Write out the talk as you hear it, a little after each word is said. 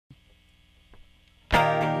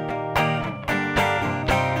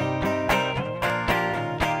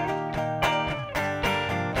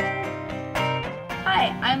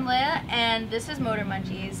everyone, this is Motor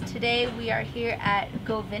Munchies. Today we are here at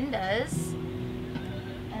Govinda's,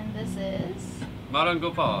 and this is Maran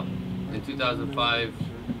Gopal. In 2005,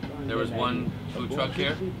 there was one food truck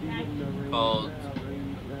here called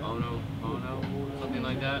Ono, something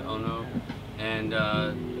like that, Ono. And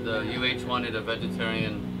the UH wanted a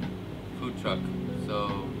vegetarian food truck,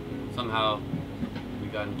 so somehow we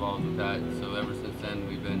got involved with that. So ever since then,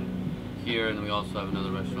 we've been here, and we also have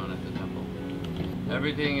another restaurant at the temple.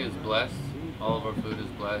 Everything is blessed. All of our food is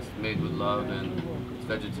blessed, made with love, and it's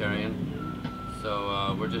vegetarian.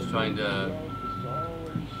 So we're just trying to,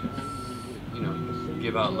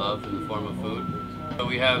 give out love in the form of food. So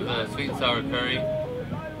we have sweet and sour curry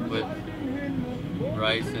with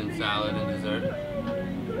rice and salad and dessert.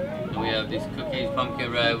 And we have these cookies,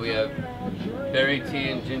 pumpkin bread. We have berry tea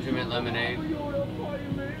and ginger mint lemonade.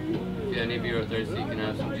 If any of you are thirsty, you can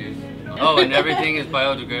have some juice. Oh, and everything is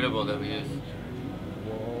biodegradable that we use.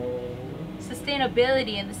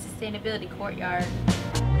 sustainability in the sustainability courtyard.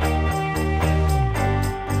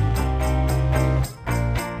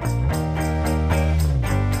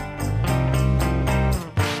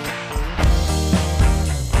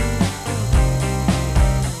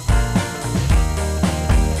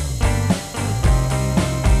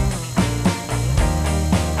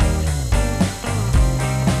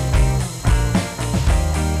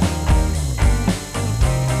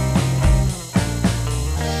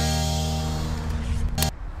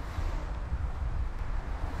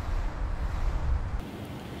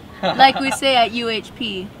 Like we say at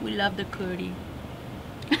UHP, we love the curry.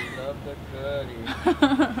 Love the curry.